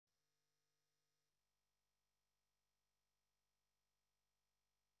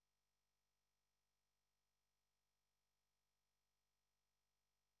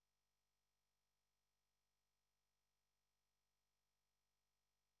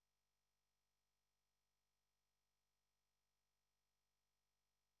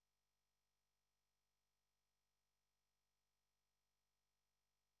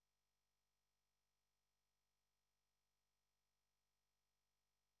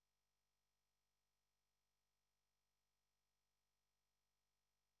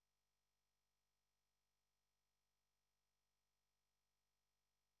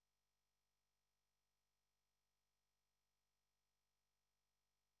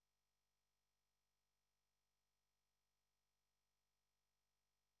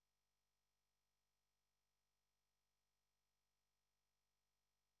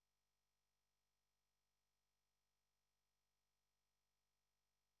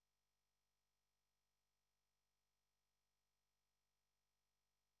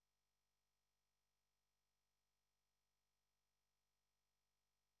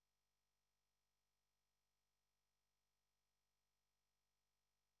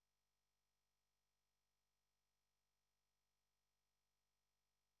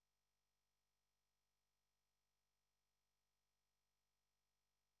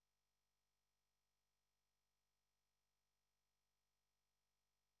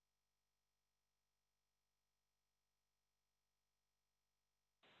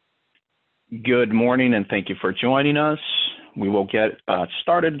Good morning, and thank you for joining us. We will get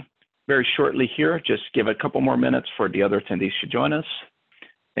started very shortly here. Just give a couple more minutes for the other attendees to join us.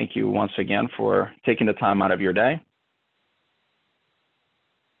 Thank you once again for taking the time out of your day.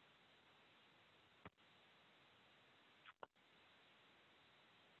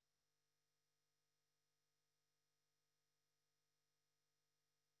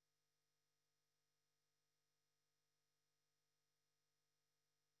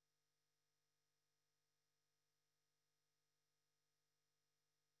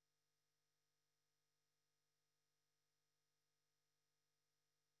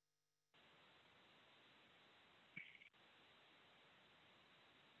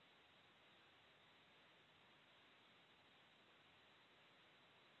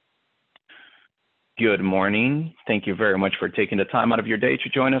 Good morning. Thank you very much for taking the time out of your day to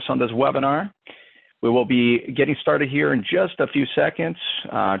join us on this webinar. We will be getting started here in just a few seconds,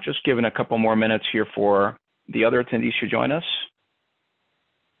 just giving a couple more minutes here for the other attendees to join us.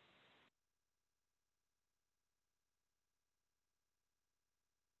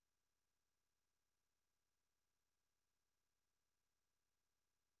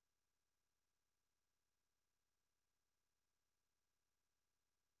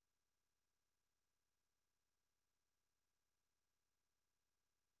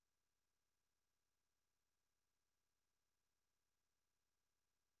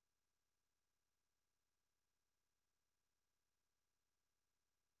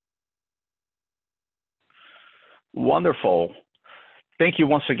 Wonderful. Thank you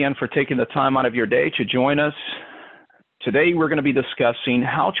once again for taking the time out of your day to join us. Today, we're going to be discussing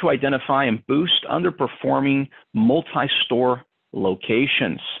how to identify and boost underperforming multi-store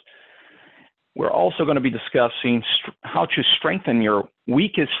locations. We're also going to be discussing how to strengthen your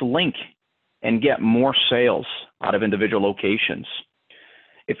weakest link and get more sales out of individual locations.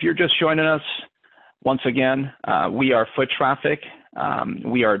 If you're just joining us, once again, we are Foot Traffic.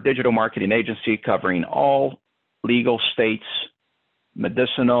 We are a digital marketing agency covering all legal states,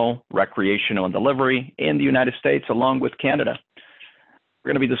 medicinal, recreational, and delivery in the United States, along with Canada.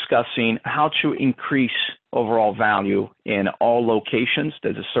 We're going to be discussing how to increase overall value in all locations.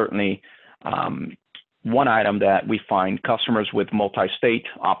 This is certainly one item that we find customers with multi-state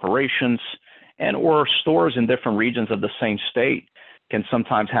operations and or stores in different regions of the same state can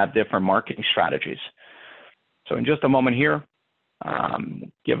sometimes have different marketing strategies. So in just a moment here,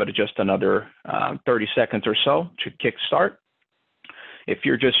 give it just another 30 seconds or so to kickstart. If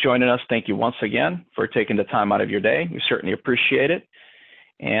you're just joining us, thank you once again for taking the time out of your day. We certainly appreciate it.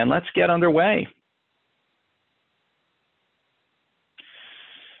 And let's get underway.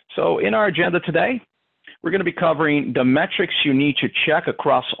 So in our agenda today, we're going to be covering the metrics you need to check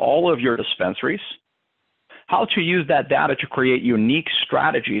across all of your dispensaries, how to use that data to create unique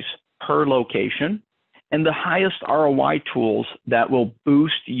strategies per location, and the highest ROI tools that will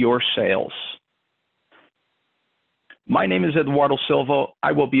boost your sales. My name is Eduardo Silva.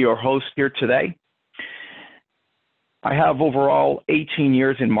 I will be your host here today. I have overall 18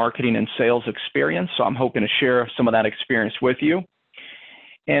 years in marketing and sales experience, so I'm hoping to share some of that experience with you.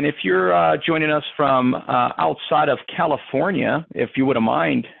 And if you're joining us from outside of California, if you wouldn't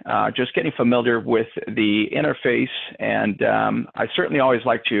mind just getting familiar with the interface, and I certainly always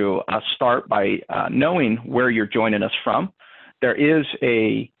like to start by knowing where you're joining us from. There is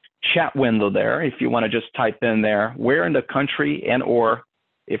a chat window there if you want to just type in there where in the country and or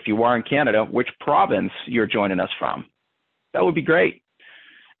if you are in Canada, which province you're joining us from. That would be great.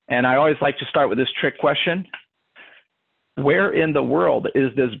 And I always like to start with this trick question. Where in the world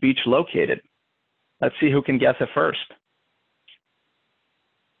is this beach located? Let's see who can guess it first.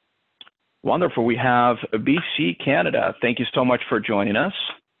 Wonderful. We have BC, Canada. Thank you so much for joining us.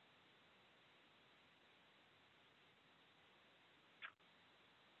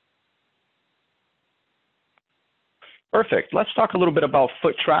 Perfect. Let's talk a little bit about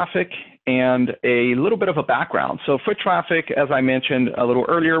Foot Traffic and a little bit of a background. So Foot Traffic, as I mentioned a little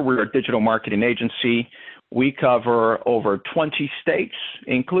earlier, we're a digital marketing agency. We cover over 20 states,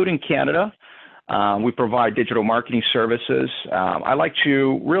 including Canada. We provide digital marketing services. I like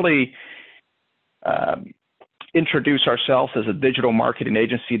to really introduce ourselves as a digital marketing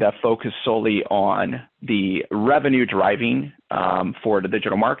agency that focuses solely on the revenue driving for the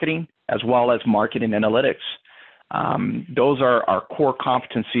digital marketing, as well as marketing analytics. Those are our core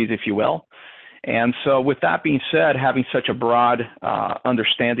competencies, if you will. And so with that being said, having such a broad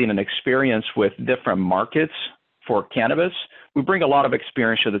understanding and experience with different markets for cannabis, we bring a lot of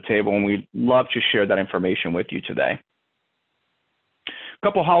experience to the table, and we'd love to share that information with you today. A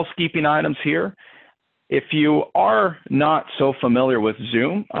couple housekeeping items here. If you are not so familiar with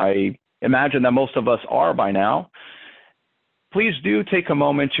Zoom, I imagine that most of us are by now, please do take a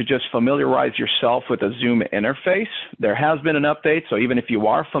moment to just familiarize yourself with the Zoom interface. There has been an update, so even if you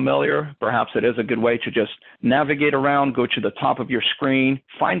are familiar, perhaps it is a good way to just navigate around, go to the top of your screen,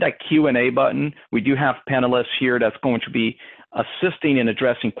 find that Q&A button. We do have panelists here that's going to be assisting in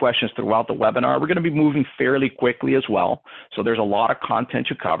addressing questions throughout the webinar. We're going to be moving fairly quickly as well, so there's a lot of content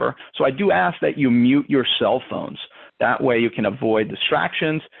to cover. So I do ask that you mute your cell phones. That way you can avoid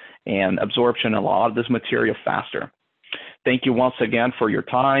distractions and absorption of a lot of this material faster. Thank you once again for your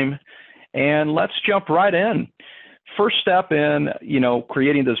time, and let's jump right in. First step in,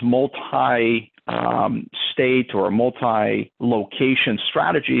 creating this multi-state or multi-location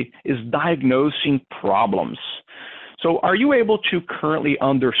strategy is diagnosing problems. So are you able to currently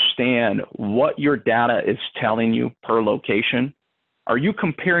understand what your data is telling you per location? Are you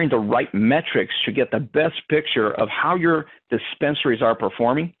comparing the right metrics to get the best picture of how your dispensaries are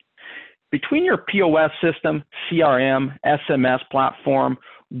performing? Between your POS system, CRM, SMS platform,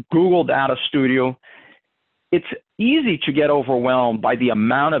 Google Data Studio, it's easy to get overwhelmed by the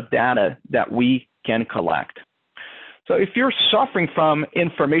amount of data that we can collect. So if you're suffering from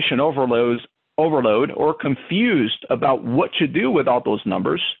information overload or confused about what to do with all those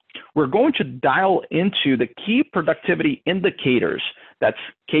numbers, we're going to dial into the key productivity indicators, that's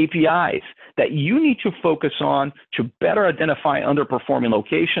KPIs, that you need to focus on to better identify underperforming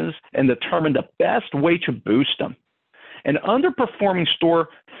locations and determine the best way to boost them. An underperforming store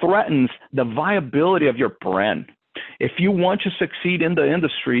threatens the viability of your brand. If you want to succeed in the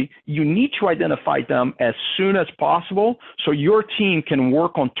industry, you need to identify them as soon as possible so your team can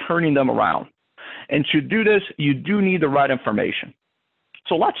work on turning them around. And to do this, you do need the right information.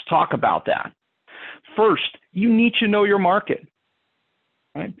 So let's talk about that. First, you need to know your market.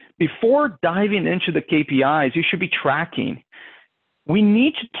 Right? Before diving into the KPIs you should be tracking, we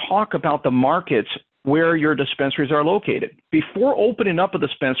need to talk about the markets where your dispensaries are located. Before opening up a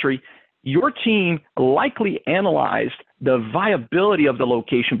dispensary, your team likely analyzed the viability of the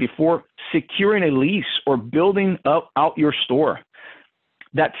location before securing a lease or building out your store.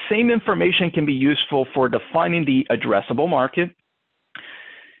 That same information can be useful for defining the addressable market.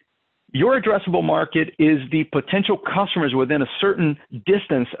 Your addressable market is the potential customers within a certain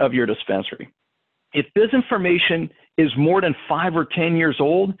distance of your dispensary. If this information is more than 5 or 10 years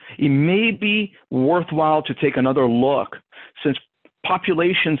old, it may be worthwhile to take another look since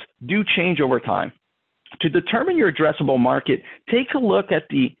populations do change over time. To determine your addressable market, take a look at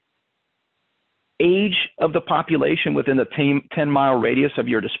the age of the population within the 10-mile radius of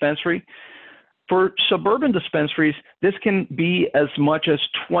your dispensary. For suburban dispensaries, this can be as much as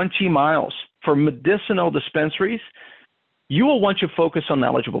 20 miles. For medicinal dispensaries, you will want to focus on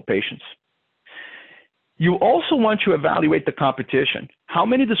eligible patients. You also want to evaluate the competition. How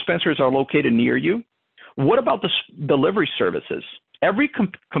many dispensaries are located near you? What about the delivery services? Every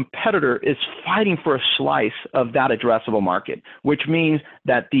competitor is fighting for a slice of that addressable market, which means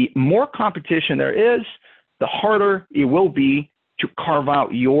that the more competition there is, the harder it will be to carve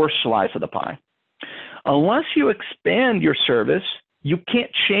out your slice of the pie. Unless you expand your service, you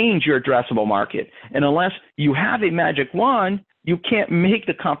can't change your addressable market. And unless you have a magic wand, you can't make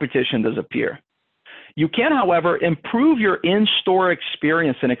the competition disappear. You can, however, improve your in-store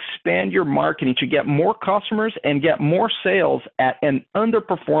experience and expand your marketing to get more customers and get more sales at an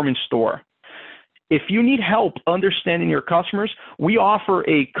underperforming store. If you need help understanding your customers, we offer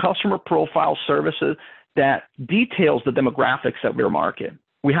a customer profile services that details the demographics of your market.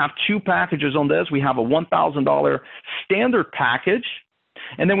 We have 2 packages on this. We have a $1,000 standard package,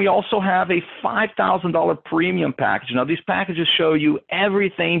 and then we also have a $5,000 premium package. Now, these packages show you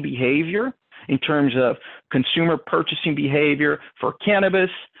everything behavior in terms of consumer purchasing behavior for cannabis,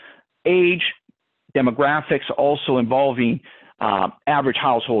 age, demographics also involving average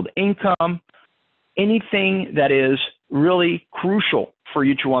household income, anything that is really crucial for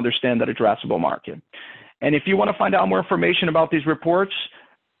you to understand that addressable market. And if you want to find out more information about these reports,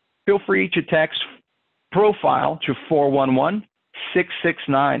 feel free to text profile to 411-669,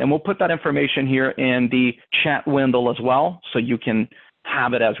 and we'll put that information here in the chat window as well, so you can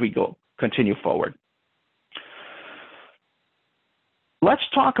have it as we continue forward. Let's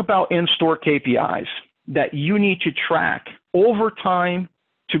talk about in-store KPIs that you need to track over time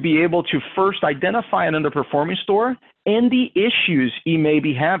to be able to first identify an underperforming store and the issues you may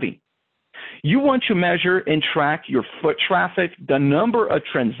be having. You want to measure and track your foot traffic, the number of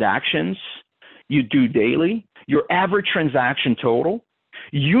transactions you do daily, your average transaction total,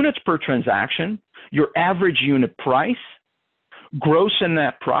 units per transaction, your average unit price, gross and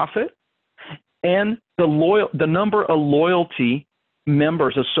net profit, and the number of loyalty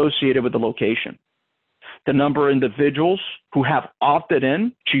members associated with the location, the number of individuals who have opted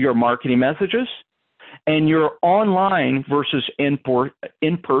in to your marketing messages, and your online versus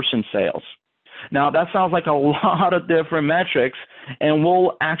in-person sales. Now, that sounds like a lot of different metrics, and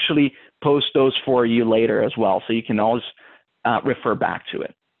we'll actually post those for you later as well, so you can always refer back to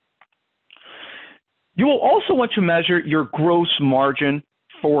it. You will also want to measure your gross margin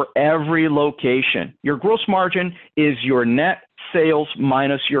for every location. Your gross margin is your net sales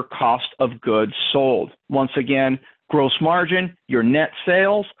minus your cost of goods sold. Once again, gross margin, your net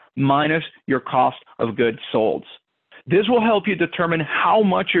sales minus your cost of goods sold. This will help you determine how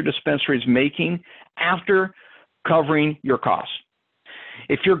much your dispensary is making after covering your costs.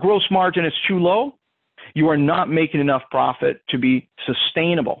 If your gross margin is too low, you are not making enough profit to be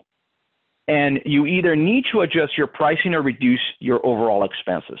sustainable, and you either need to adjust your pricing or reduce your overall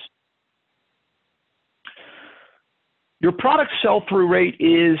expenses. Your product sell-through rate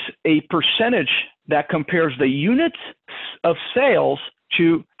is a percentage that compares the units of sales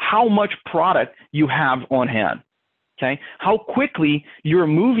to how much product you have on hand. Okay? How quickly you're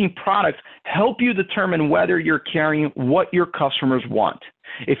moving products help you determine whether you're carrying what your customers want.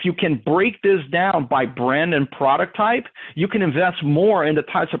 If you can break this down by brand and product type, you can invest more in the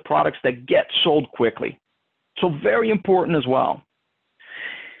types of products that get sold quickly. So very important as well.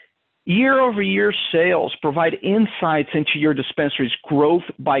 Year-over-year sales provide insights into your dispensary's growth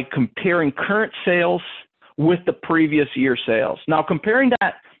by comparing current sales with the previous year's sales. Now, comparing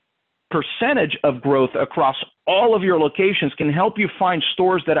that percentage of growth across all of your locations can help you find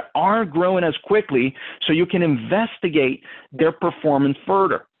stores that aren't growing as quickly, so you can investigate their performance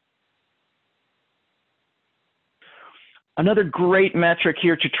further. Another great metric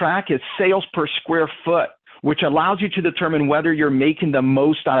here to track is sales per square foot, which allows you to determine whether you're making the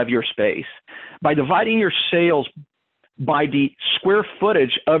most out of your space. By dividing your sales by the square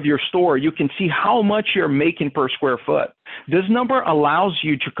footage of your store, you can see how much you're making per square foot. This number allows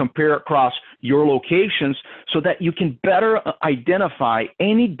you to compare across your locations so that you can better identify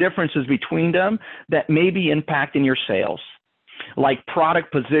any differences between them that may be impacting your sales, like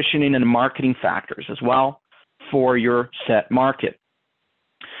product positioning and marketing factors as well for your set market.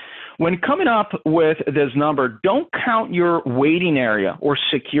 When coming up with this number, don't count your waiting area or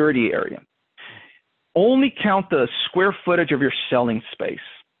security area. Only count the square footage of your selling space.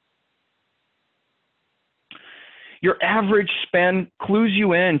 Your average spend clues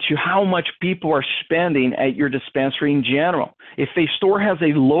you in to how much people are spending at your dispensary in general. If a store has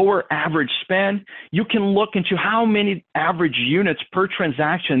a lower average spend, you can look into how many average units per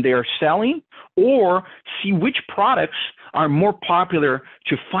transaction they are selling, or see which products are more popular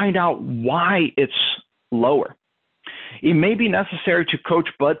to find out why it's lower. It may be necessary to coach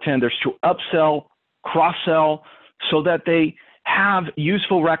budtenders to upsell, cross-sell, so that they have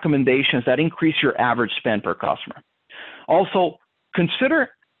useful recommendations that increase your average spend per customer. Also, consider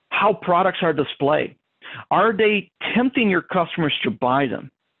how products are displayed. Are they tempting your customers to buy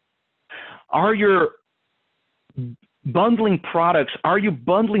them? Are you bundling products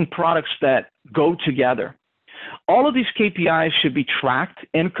that go together? All of these KPIs should be tracked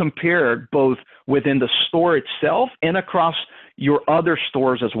and compared both within the store itself and across your other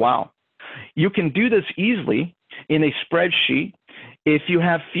stores as well. You can do this easily in a spreadsheet if you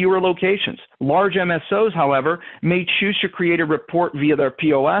have fewer locations. Large MSOs, however, may choose to create a report via their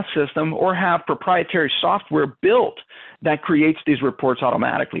POS system or have proprietary software built that creates these reports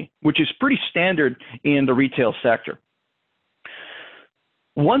automatically, which is pretty standard in the retail sector.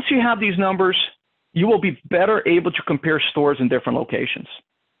 Once you have these numbers, you will be better able to compare stores in different locations.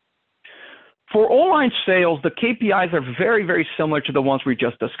 For online sales, the KPIs are very, very similar to the ones we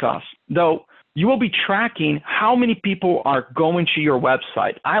just discussed, though you will be tracking how many people are going to your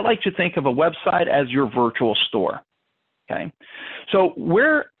website. I like to think of a website as your virtual store, okay? So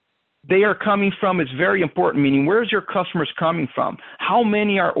where they are coming from is very important, meaning where's your customers coming from? How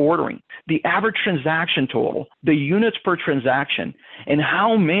many are ordering? The average transaction total, the units per transaction, and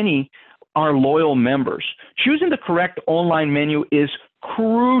how many are loyal members. Choosing the correct online menu is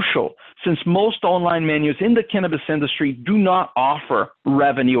crucial, since most online menus in the cannabis industry do not offer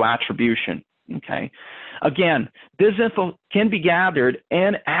revenue attribution. Okay. Again, this info can be gathered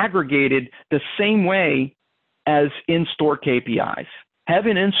and aggregated the same way as in-store KPIs.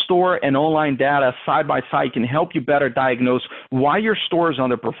 Having in-store and online data side by side can help you better diagnose why your store is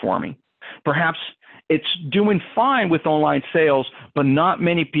underperforming. Perhaps it's doing fine with online sales, but not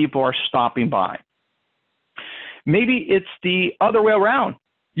many people are stopping by. Maybe it's the other way around.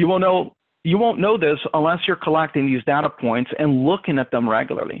 You won't know this unless you're collecting these data points and looking at them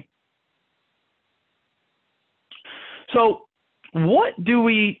regularly. So what do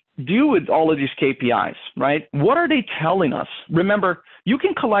we do with all of these KPIs, right? What are they telling us? Remember, you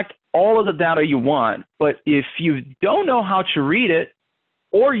can collect all of the data you want, but if you don't know how to read it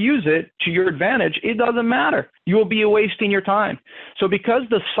or use it to your advantage, it doesn't matter. You will be wasting your time. So because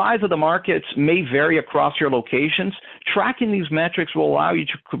the size of the markets may vary across your locations, tracking these metrics will allow you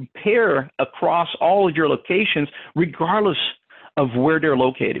to compare across all of your locations, regardless of where they're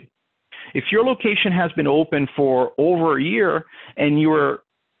located. If your location has been open for over a year and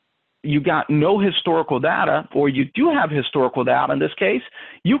you got no historical data, or you do have historical data in this case,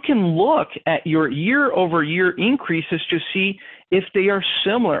 you can look at your year-over-year increases to see if they are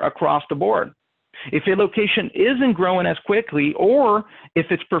similar across the board. If a location isn't growing as quickly, or if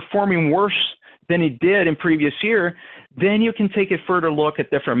it's performing worse than it did in previous year, then you can take a further look at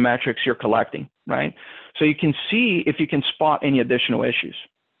different metrics you're collecting, right? So you can see if you can spot any additional issues.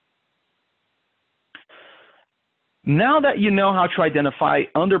 Now that you know how to identify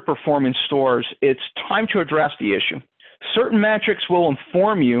underperforming stores, it's time to address the issue. Certain metrics will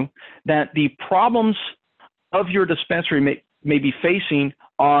inform you that the problems of your dispensary may be facing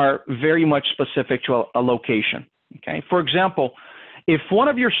are very much specific to a location. Okay? For example, if one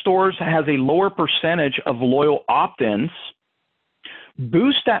of your stores has a lower percentage of loyal opt-ins,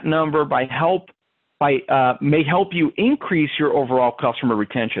 boost that number may help you increase your overall customer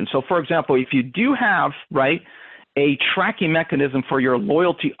retention. So for example, if you do have, right, a tracking mechanism for your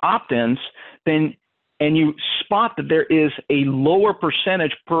loyalty opt-ins, then and you spot that there is a lower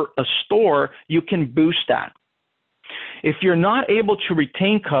percentage per a store, you can boost that. If you're not able to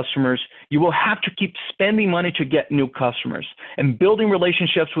retain customers, you will have to keep spending money to get new customers. And building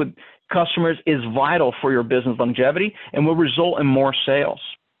relationships with customers is vital for your business longevity and will result in more sales.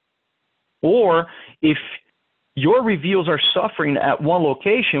 Or if your reviews are suffering at one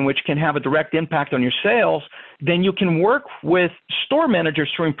location, which can have a direct impact on your sales, then you can work with store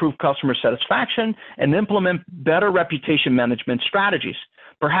managers to improve customer satisfaction and implement better reputation management strategies.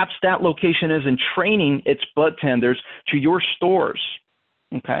 Perhaps that location isn't training its budtenders to your stores,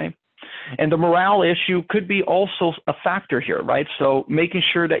 okay? And the morale issue could be also a factor here, right? So making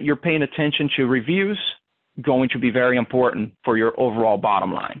sure that you're paying attention to reviews going to be very important for your overall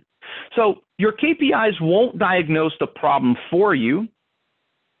bottom line. So your KPIs won't diagnose the problem for you,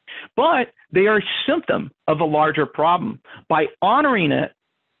 but they are a symptom of a larger problem. By honoring it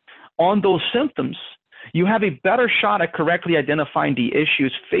on those symptoms, you have a better shot at correctly identifying the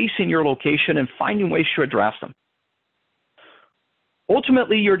issues facing your location and finding ways to address them.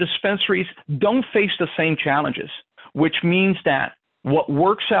 Ultimately, your dispensaries don't face the same challenges, which means that what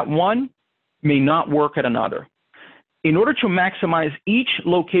works at one may not work at another. In order to maximize each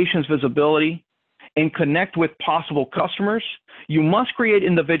location's visibility and connect with possible customers, you must create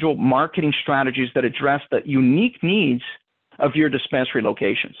individual marketing strategies that address the unique needs of your dispensary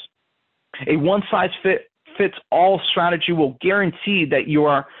locations. A one-size-fits-all strategy will guarantee that you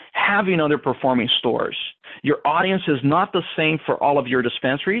are having underperforming stores. Your audience is not the same for all of your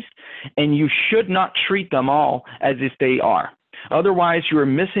dispensaries, and you should not treat them all as if they are. Otherwise, you are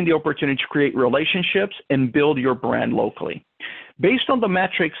missing the opportunity to create relationships and build your brand locally. Based on the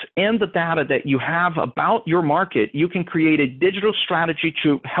metrics and the data that you have about your market, you can create a digital strategy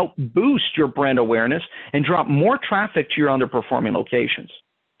to help boost your brand awareness and drop more traffic to your underperforming locations.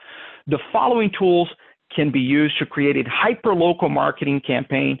 The following tools can be used to create a hyper-local marketing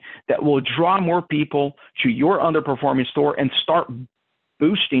campaign that will draw more people to your underperforming store and start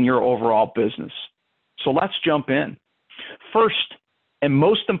boosting your overall business. So let's jump in. First, and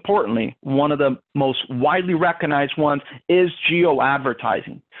most importantly, one of the most widely recognized ones is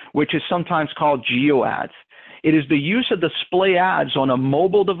geo-advertising, which is sometimes called geo-ads. It is the use of display ads on a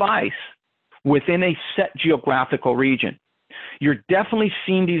mobile device within a set geographical region. You're definitely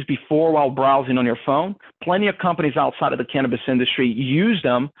seen these before while browsing on your phone. Plenty of companies outside of the cannabis industry use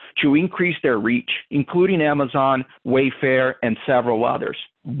them to increase their reach, including Amazon, Wayfair, and several others.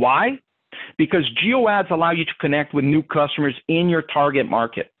 Why? Because geo ads allow you to connect with new customers in your target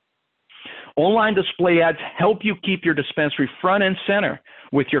market. Online display ads help you keep your dispensary front and center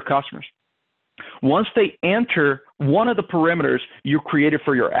with your customers. Once they enter one of the perimeters you created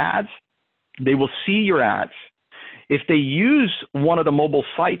for your ads, they will see your ads. If they use one of the mobile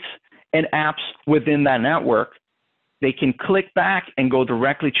sites and apps within that network, they can click back and go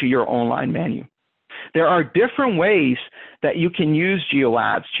directly to your online menu. There are different ways that you can use geo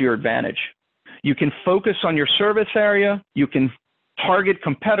ads to your advantage. You can focus on your service area. You can target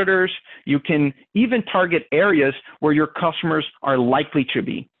competitors. You can even target areas where your customers are likely to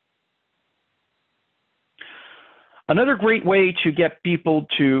be. Another great way to get people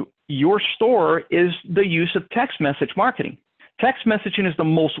to your store is the use of text message marketing. Text messaging is the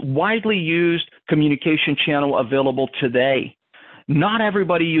most widely used communication channel available today. Not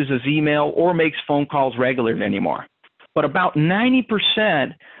everybody uses email or makes phone calls regularly anymore, but about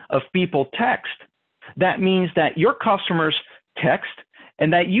 90% of people text. That means that your customers text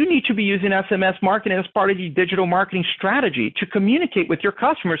and that you need to be using SMS marketing as part of your digital marketing strategy to communicate with your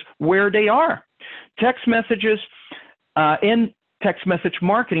customers where they are. Text messages and text message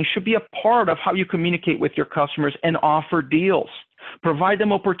marketing should be a part of how you communicate with your customers and offer deals. Provide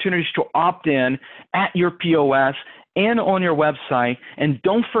them opportunities to opt in at your POS and on your website. And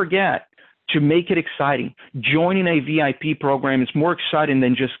don't forget to make it exciting. Joining a VIP program is more exciting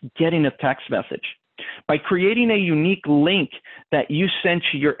than just getting a text message. By creating a unique link that you send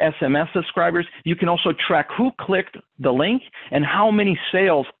to your SMS subscribers, you can also track who clicked the link and how many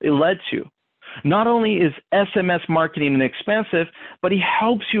sales it led to. Not only is SMS marketing inexpensive, but it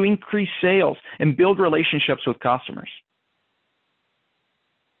helps you increase sales and build relationships with customers.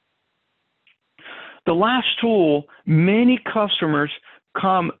 The last tool, many customers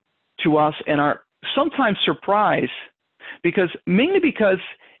come to us and are sometimes surprised mainly because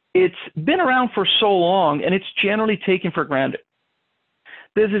it's been around for so long and it's generally taken for granted.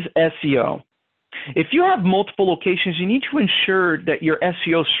 This is SEO. If you have multiple locations, you need to ensure that your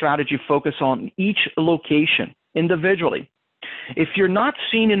SEO strategy focuses on each location individually. If you're not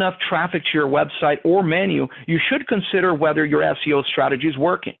seeing enough traffic to your website or menu, you should consider whether your SEO strategy is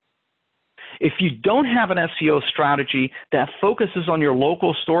working. If you don't have an SEO strategy that focuses on your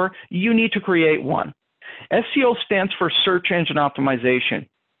local store, you need to create one. SEO stands for search engine optimization,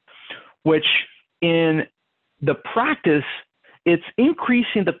 which in the practice, it's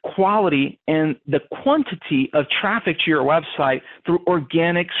increasing the quality and the quantity of traffic to your website through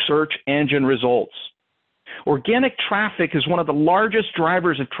organic search engine results. Organic traffic is one of the largest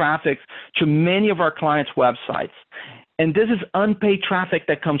drivers of traffic to many of our clients' websites. And this is unpaid traffic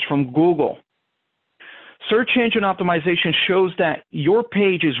that comes from Google. Search engine optimization shows that your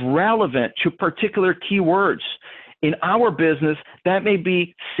page is relevant to particular keywords. In our business, that may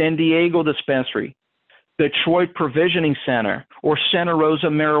be San Diego Dispensary, Detroit Provisioning Center, or Santa Rosa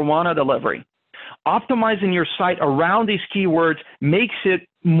Marijuana Delivery. Optimizing your site around these keywords makes it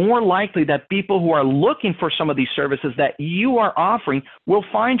more likely that people who are looking for some of these services that you are offering will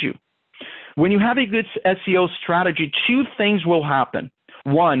find you. When you have a good SEO strategy, two things will happen.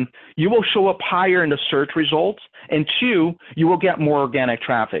 One, you will show up higher in the search results, and two, you will get more organic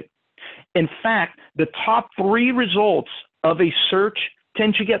traffic. In fact, the top three results of a search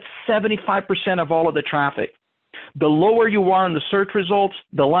tend to get 75% of all of the traffic. The lower you are in the search results,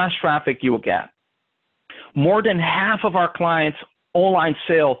 the less traffic you will get. More than half of our clients' online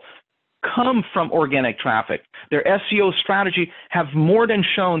sales come from organic traffic. Their SEO strategy have more than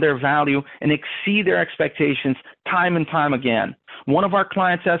shown their value and exceed their expectations time and time again. One of our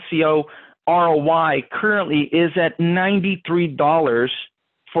clients' SEO ROI currently is at $93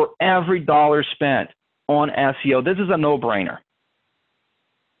 for every dollar spent on SEO. This is a no-brainer.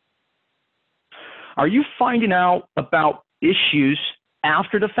 Are you finding out about issues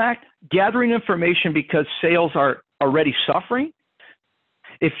after the fact? Gathering information because sales are already suffering?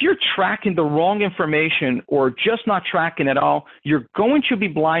 If you're tracking the wrong information or just not tracking at all, you're going to be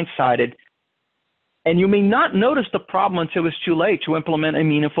blindsided, and you may not notice the problem until it's too late to implement a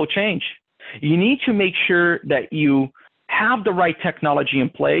meaningful change. You need to make sure that you have the right technology in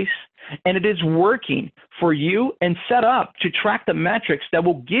place and it is working for you and set up to track the metrics that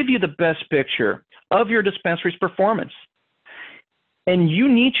will give you the best picture of your dispensary's performance. And you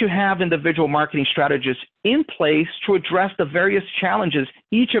need to have individual marketing strategies in place to address the various challenges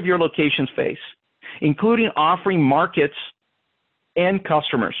each of your locations face, including offering markets and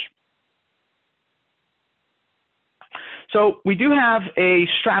customers. So we do have a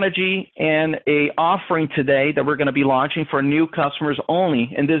strategy and a offering today that we're going to be launching for new customers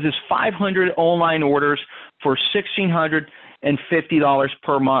only. And this is 500 online orders for $1,650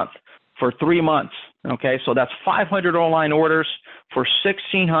 per month for 3 months. Okay, so that's 500 online orders for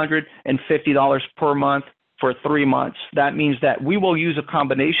 $1,650 per month for 3 months. That means that we will use a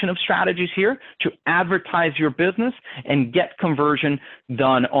combination of strategies here to advertise your business and get conversion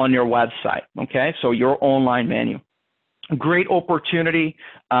done on your website. Okay, so your online menu. Great opportunity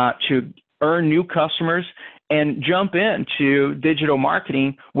to earn new customers and jump into digital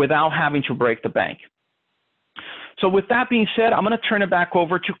marketing without having to break the bank. So with that being said, I'm going to turn it back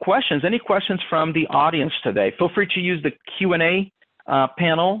over to questions. Any questions from the audience today? Feel free to use the Q&A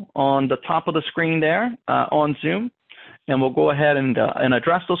panel on the top of the screen there on Zoom, and we'll go ahead and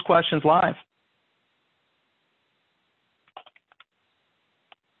address those questions live.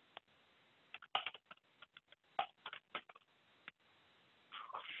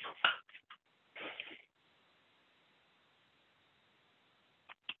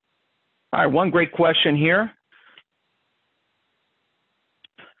 All right, one great question here.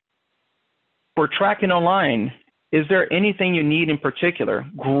 For tracking online, is there anything you need in particular?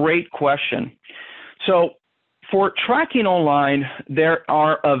 Great question. So for tracking online, there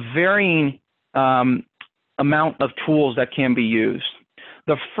are a varying amount of tools that can be used.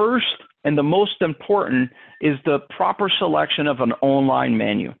 The first and the most important is the proper selection of an online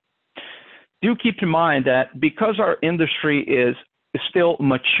menu. Do keep in mind that because our industry is still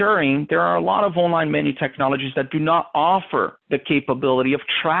maturing, there are a lot of online menu technologies that do not offer the capability of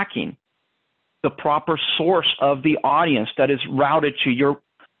tracking the proper source of the audience that is routed to your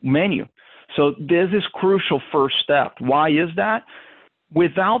menu. So this is crucial first step. Why is that?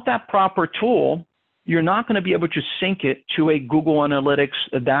 Without that proper tool, you're not going to be able to sync it to a Google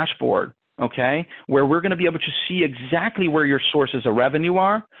Analytics dashboard, okay, where we're going to be able to see exactly where your sources of revenue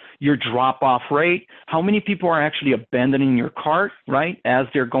are, your drop-off rate, how many people are actually abandoning your cart, right, as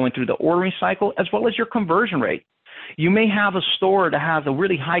they're going through the ordering cycle, as well as your conversion rate. You may have a store that has a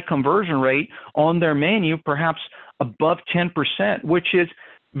really high conversion rate on their menu, perhaps above 10%, which is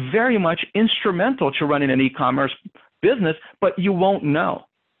very much instrumental to running an e-commerce business, but you won't know,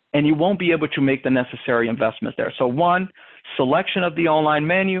 and you won't be able to make the necessary investment there. So one, selection of the online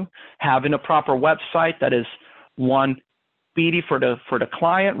menu, having a proper website that is one, speedy for the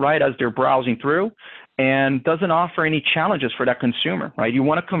client, right, as they're browsing through, and doesn't offer any challenges for that consumer, right? You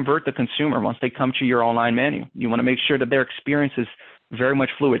want to convert the consumer once they come to your online menu. You want to make sure that their experience is very much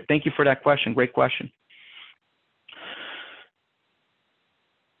fluid. Thank you for that question. Great question.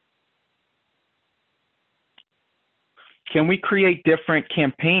 Can we create different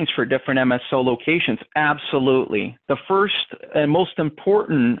campaigns for different MSO locations? Absolutely. The first and most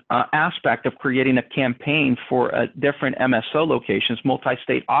important aspect of creating a campaign for different MSO locations,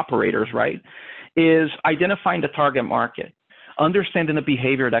 multi-state operators, right, is identifying the target market, understanding the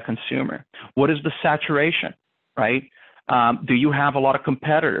behavior of that consumer. What is the saturation, right? Do you have a lot of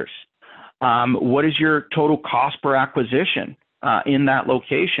competitors? What is your total cost per acquisition in that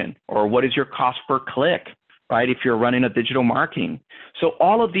location? Or what is your cost per click? Right, if you're running a digital marketing. So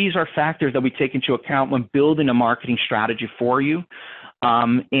all of these are factors that we take into account when building a marketing strategy for you.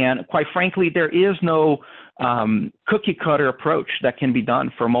 And quite frankly, there is no cookie cutter approach that can be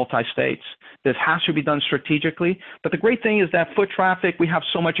done for multi-states. This has to be done strategically. But the great thing is that foot traffic, we have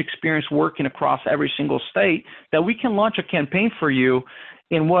so much experience working across every single state that we can launch a campaign for you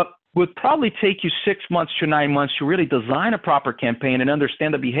in what would probably take you 6 months to 9 months to really design a proper campaign and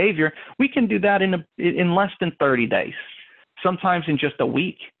understand the behavior. We can do that in less than 30 days, sometimes in just a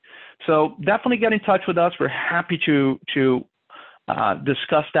week. So definitely get in touch with us. We're happy to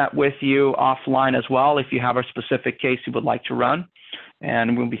discuss that with you offline as well if you have a specific case you would like to run,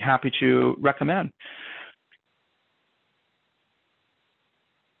 and we'll be happy to recommend.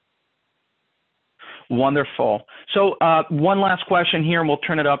 Wonderful. So one last question here, and we'll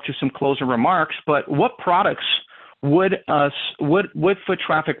turn it up to some closing remarks. But what products would Foot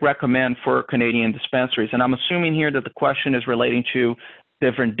Traffic recommend for Canadian dispensaries? And I'm assuming here that the question is relating to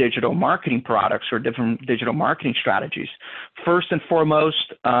different digital marketing products or different digital marketing strategies. First and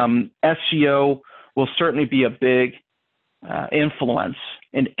foremost, SEO will certainly be a big influence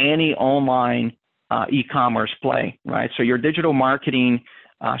in any online e-commerce play, right? So your digital marketing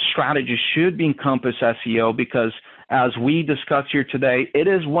strategy should be encompass SEO because, as we discussed here today, it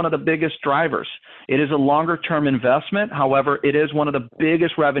is one of the biggest drivers. It is a longer-term investment. However, it is one of the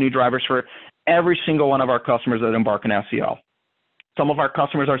biggest revenue drivers for every single one of our customers that embark on SEO. Some of our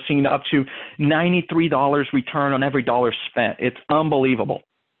customers are seeing up to $93 return on every dollar spent. It's unbelievable.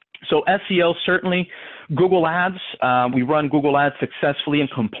 So SEO, certainly. Google Ads, we run Google Ads successfully and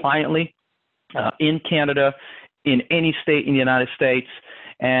compliantly in Canada, in any state in the United States.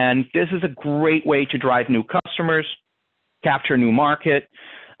 And this is a great way to drive new customers, capture new market.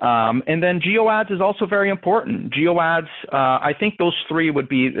 And then geo ads is also very important. Geo ads, I think those three would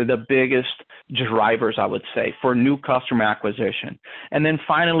be the biggest drivers, I would say, for new customer acquisition. And then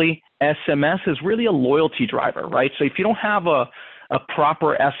finally, SMS is really a loyalty driver, right? So if you don't have a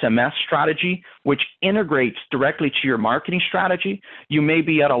proper SMS strategy, which integrates directly to your marketing strategy, you may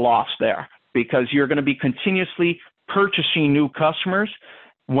be at a loss there because you're going to be continuously purchasing new customers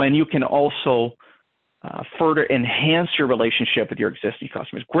when you can also further enhance your relationship with your existing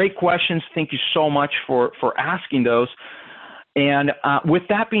customers. Great questions. Thank you so much for asking those. And with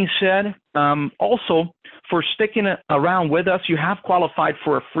that being said, also for sticking around with us, you have qualified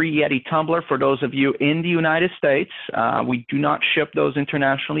for a free Yeti tumbler for those of you in the United States. We do not ship those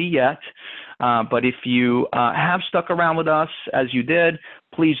internationally yet. But if you have stuck around with us as you did,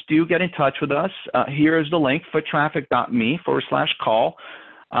 please do get in touch with us. Here is the link, foottraffic.me/call.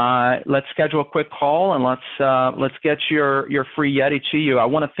 let's schedule a quick call and let's get your free Yeti to you. I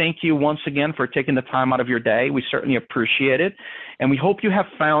want to thank you once again for taking the time out of your day. We certainly appreciate it, and we hope you have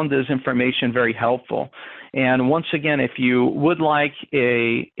found this information very helpful. And once again, if you would like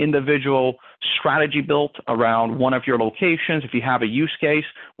a individual strategy built around one of your locations, if you have a use case,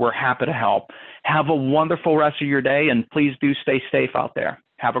 we're happy to help. Have a wonderful rest of your day, and please do stay safe out there.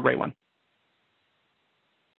 Have a great one.